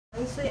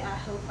Honestly, I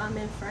hope I'm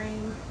in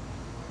frame.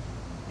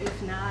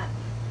 If not,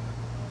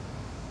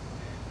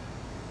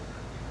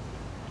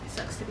 it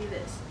sucks to be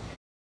this.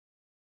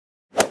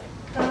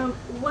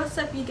 What's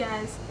up, you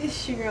guys?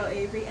 It's your girl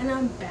Avery, and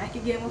I'm back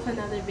again with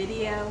another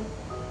video.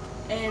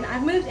 And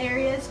I've moved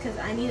areas because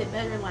I needed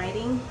better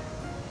lighting.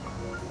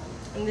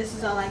 And this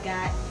is all I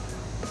got.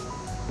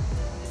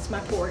 It's my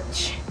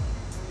porch.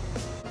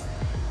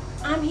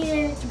 I'm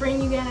here to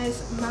bring you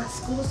guys my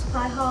school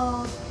supply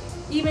haul.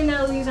 Even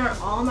though these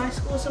aren't all my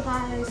school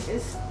supplies,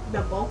 it's the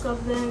bulk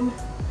of them.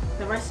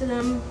 The rest of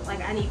them,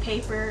 like I need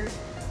paper,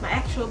 my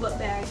actual book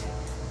bag,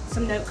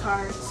 some note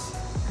cards.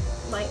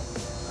 Like,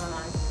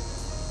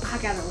 I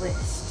got a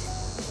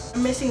list.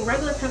 I'm missing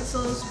regular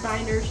pencils,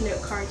 binders,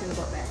 note cards, and a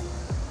book bag.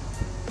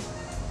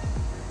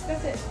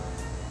 That's it.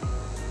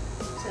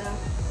 So,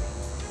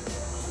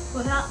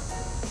 without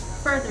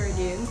further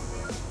ado,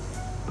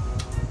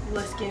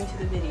 let's get into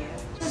the video.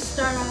 Let's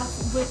start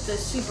off with the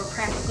super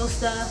practical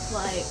stuff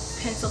like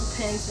pencil,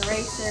 pens,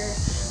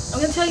 eraser. I'm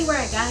gonna tell you where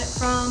I got it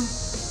from,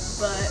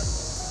 but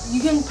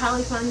you can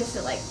probably find this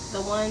at like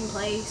the one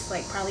place,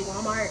 like probably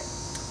Walmart.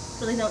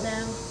 Really don't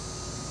know.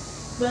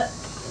 But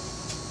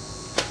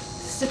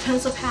it's a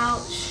pencil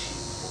pouch.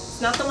 It's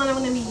not the one I'm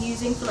gonna be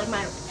using for like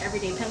my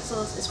everyday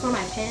pencils. It's for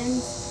my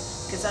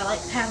pens because I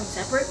like to have them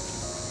separate.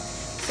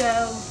 So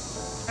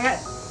I got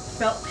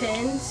felt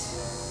pens.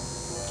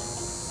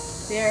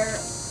 They're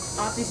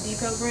Office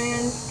Depot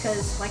brand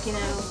because, like, you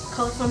know,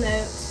 colorful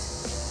notes.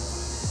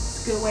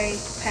 It's a good way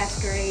to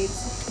pass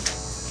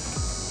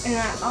grades. And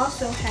I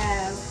also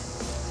have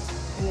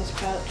in this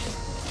pouch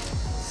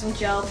some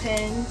gel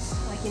pens,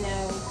 like, you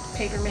know,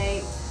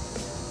 Papermate.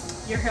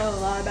 You'll hear a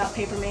lot about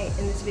Papermate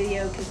in this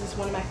video because it's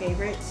one of my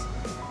favorites.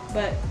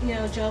 But, you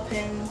know, gel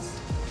pens,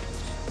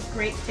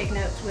 great to take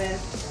notes with.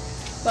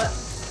 But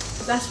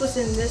that's what's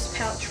in this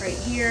pouch right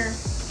here.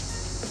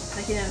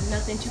 Like, you know,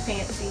 nothing too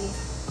fancy.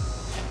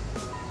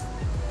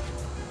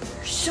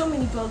 So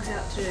many bugs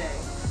out today.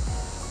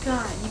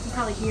 God, you can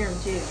probably hear them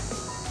too.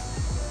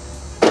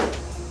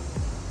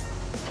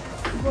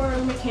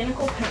 For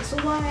mechanical pencil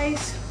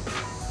wise,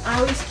 I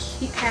always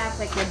have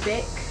like the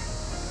Bic,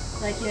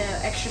 like, you know,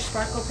 extra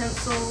sparkle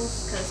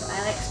pencils because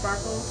I like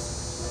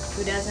sparkles.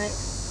 Who doesn't?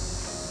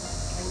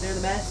 Like, they're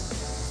the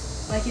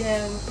best. Like, you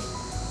know,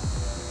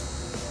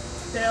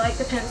 they're like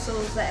the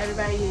pencils that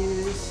everybody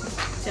uses,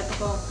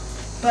 typical.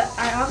 But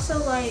I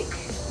also like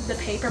the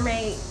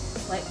Papermate,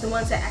 like the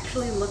ones that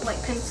actually look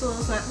like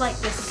pencils, not like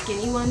the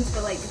skinny ones,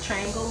 but like the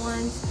triangle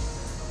ones,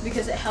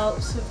 because it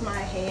helps with my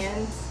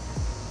hands.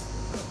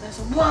 There's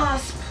a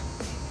wasp!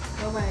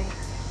 Go away.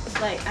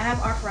 Like, I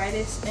have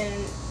arthritis in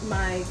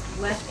my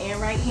left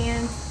and right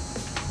hand,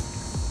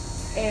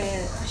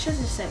 and I should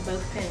have just said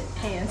both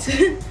hands.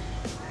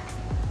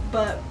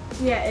 But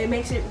yeah, it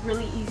makes it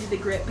really easy to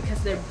grip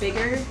because they're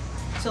bigger.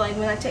 So like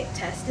when I take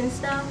tests and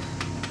stuff,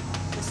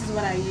 this is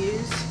what I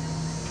use.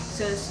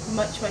 So it's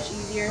much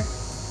easier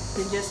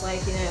than just,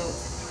 like, you know,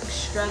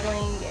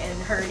 struggling and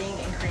hurting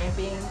and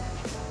cramping.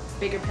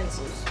 Bigger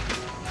pencils.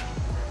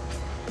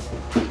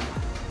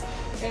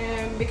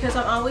 And because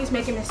I'm always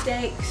making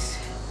mistakes,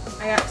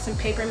 I got some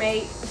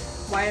Papermate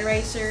white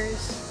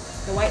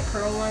erasers, the white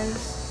pearl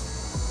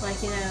ones.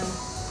 Like, you know,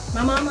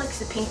 my mom likes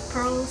the pink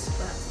pearls,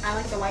 but I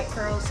like the white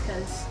pearls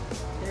because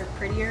they're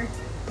prettier,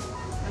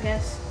 I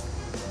guess.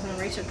 An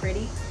eraser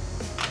pretty.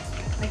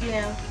 Like, you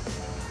know,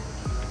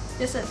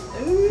 just a,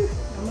 ooh,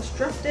 almost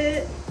dropped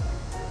it.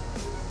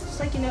 Just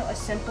like, you know, a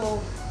simple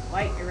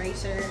white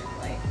eraser,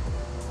 like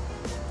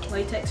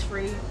latex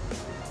free.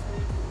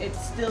 It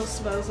still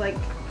smells like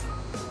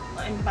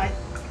I'm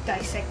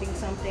dissecting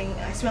something.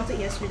 I smelled it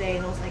yesterday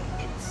and I was like,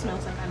 it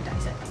smells like I'm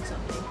dissecting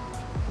something.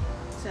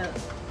 So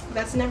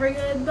that's never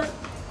good, but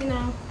you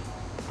know,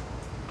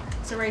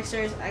 it's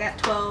erasers. I got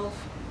 12.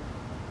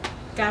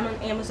 Got them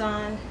on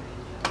Amazon,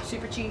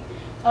 super cheap.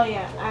 Oh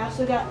yeah, I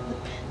also got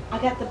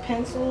the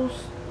pencils.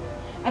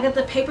 I got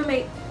the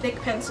Papermate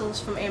thick pencils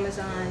from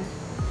Amazon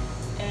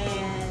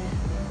and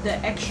the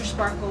extra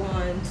sparkle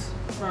ones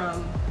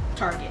from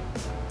Target.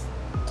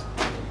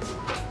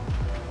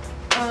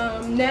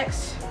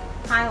 Next,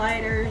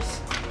 highlighters,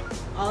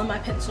 all in my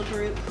pencil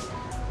group.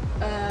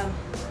 I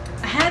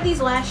had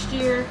these last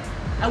year.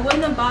 I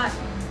wouldn't have bought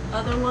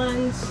other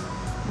ones,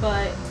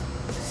 but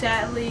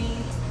sadly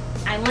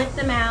I lent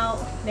them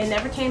out. They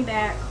never came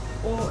back,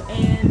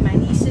 and my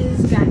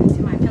nieces got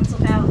into my pencil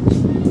pouch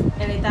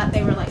and they thought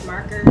they were like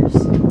markers,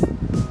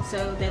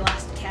 so they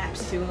lost the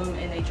caps to them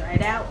and they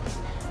dried out.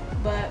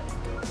 But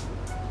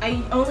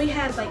I only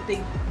had like the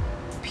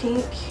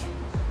pink,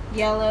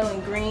 yellow,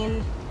 and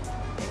green,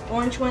 and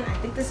orange one. I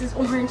think this is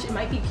orange. It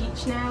might be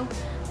peach now,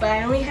 but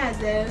I only had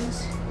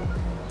those.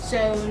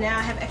 So now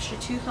I have extra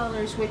 2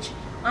 colors, which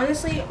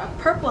honestly, a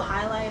purple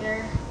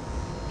highlighter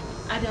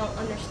I don't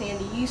understand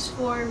the use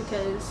for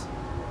because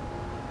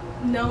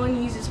no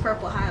one uses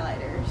purple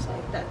highlighters.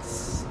 Like,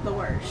 that's the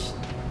worst.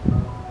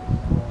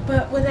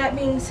 But with that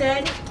being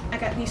said, I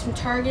got these from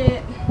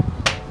Target.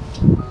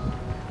 I'm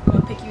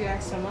gonna pick you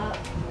guys some up.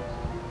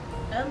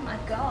 Oh my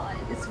god,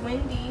 it's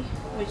windy,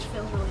 which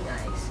feels really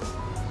nice.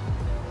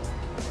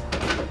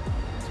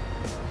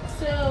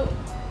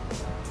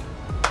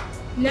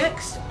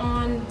 Next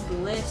on the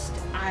list,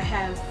 I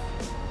have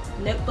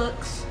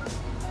notebooks,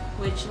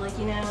 which, like,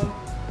 you know,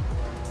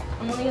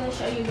 I'm only gonna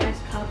show you guys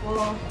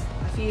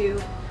a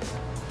few.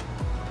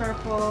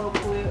 Purple,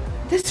 blue.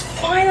 This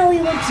finally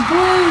looks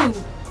blue!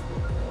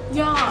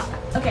 Y'all,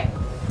 okay.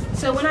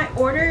 So when I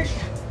ordered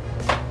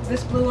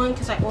this blue one,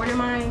 because I order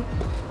mine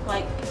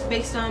like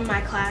based on my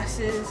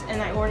classes,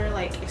 and I order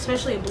like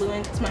especially a blue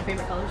one because my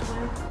favorite color is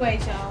blue. Wait,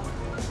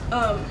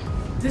 y'all.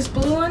 This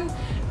blue one,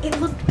 it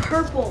looked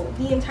purple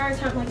the entire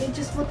time. Like it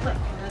just looked like,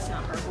 oh, that's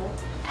not purple.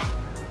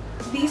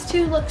 These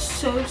two look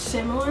so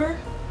similar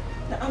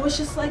that I was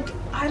just like,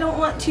 I don't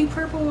want two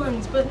purple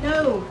ones, but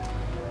no,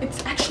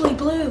 it's actually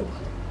blue.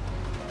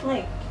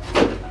 Like,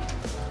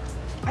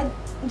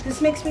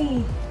 this makes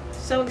me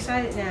so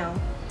excited now,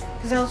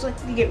 because I was like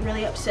to get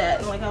really upset,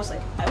 and like I was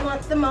like, I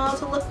want them all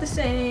to look the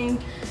same,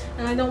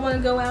 and I don't want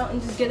to go out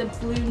and just get a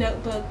blue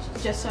notebook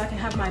just so I can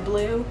have my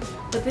blue.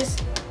 But this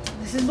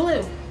is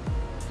blue,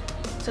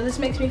 so this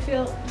makes me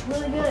feel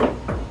really good.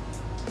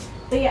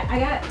 But yeah, I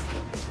got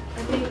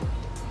I think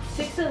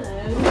 6 of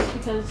those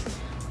because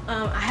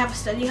I have a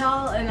study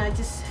hall, and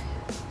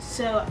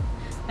so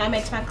that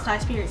makes my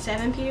class period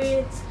 7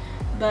 periods.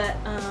 But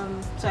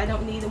so I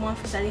don't need the one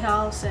for study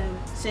hall, so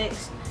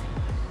 6.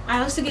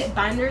 I also get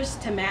binders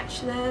to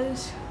match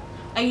those.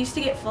 I used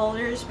to get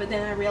folders, but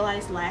then I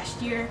realized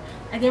last year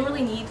I didn't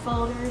really need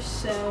folders,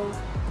 so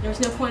there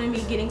was no point in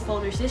me getting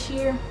folders this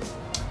year.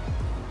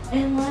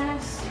 And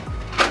last,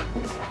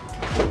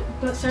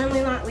 but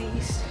certainly not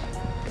least,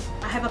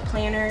 I have a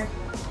planner.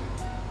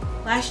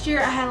 Last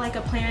year I had like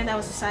a planner that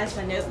was the size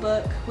of a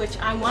notebook, which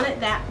I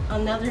wanted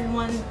another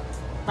one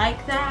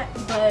like that,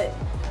 but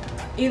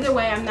either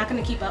way, I'm not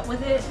going to keep up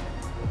with it.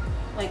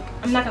 Like,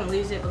 I'm not going to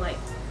lose it, but like,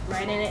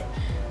 write in it.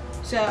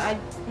 So I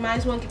might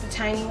as well get the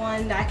tiny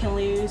one that I can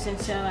lose, and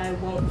so I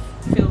won't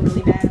feel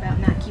really bad about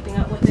not keeping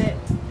up with it.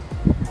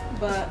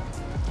 But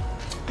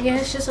yeah,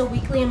 it's just a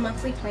weekly and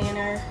monthly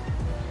planner.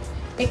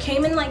 It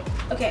came in like,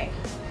 okay,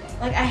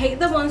 like I hate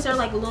the ones that are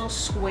like little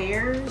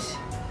squares.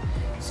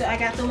 So I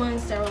got the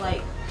ones that were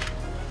like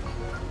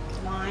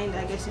lined,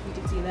 I guess if you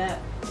can see that.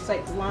 It's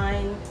like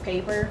lined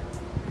paper.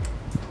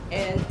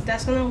 And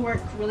that's gonna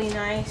work really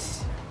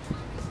nice.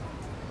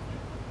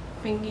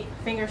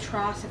 Fingers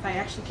crossed if I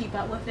actually keep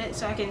up with it,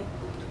 so I can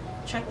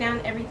track down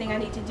everything I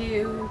need to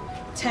do,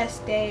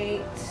 test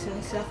dates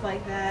and stuff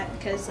like that.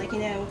 Because, like, you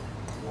know,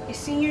 it's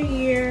senior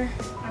year.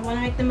 I want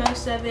to make the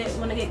most of it.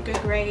 Want to get good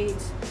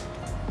grades.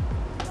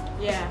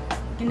 Yeah,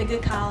 get into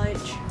good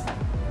college.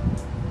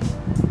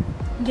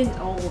 I'm getting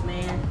old,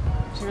 man.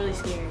 It's really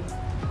scary.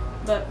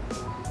 But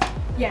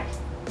yeah.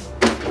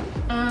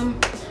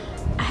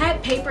 I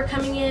had paper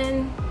coming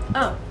in.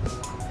 Oh,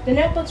 the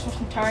notebooks were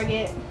from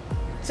Target,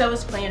 so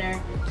was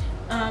planner.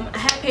 I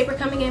had paper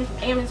coming in from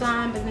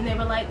Amazon, but then they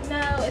were like,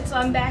 no, it's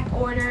on back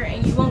order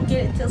and you won't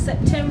get it till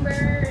September.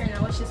 And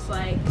I was just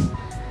like,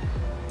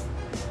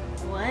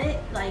 what?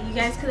 Like, you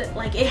guys could,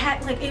 like,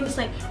 it was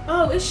like,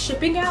 oh, it's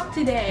shipping out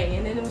today,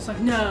 and then it was like,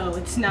 no,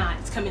 it's not,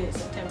 it's coming in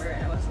September.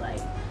 And I was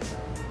like,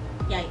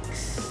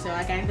 yikes. So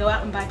I gotta go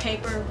out and buy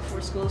paper before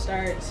school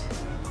starts.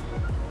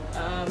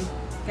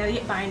 Gotta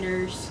get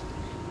binders.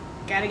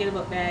 Gotta get a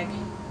book bag,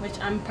 which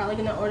I'm probably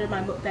gonna order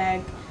my book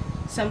bag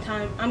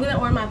sometime. I'm gonna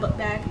order my book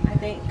bag, I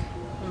think,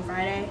 on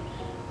Friday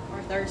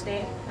or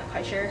Thursday. Not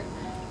quite sure.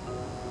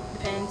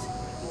 Depends.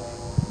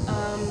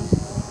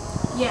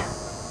 Yeah.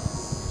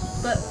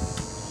 But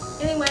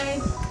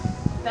anyway,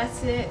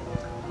 that's it.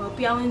 Hope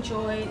y'all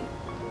enjoyed.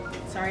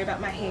 Sorry about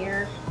my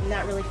hair. I'm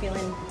not really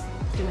feeling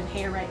doing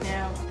hair right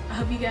now. I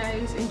hope you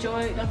guys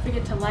enjoyed. Don't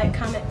forget to like,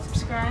 comment,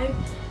 subscribe,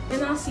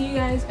 and I'll see you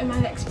guys in my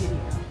next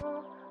video.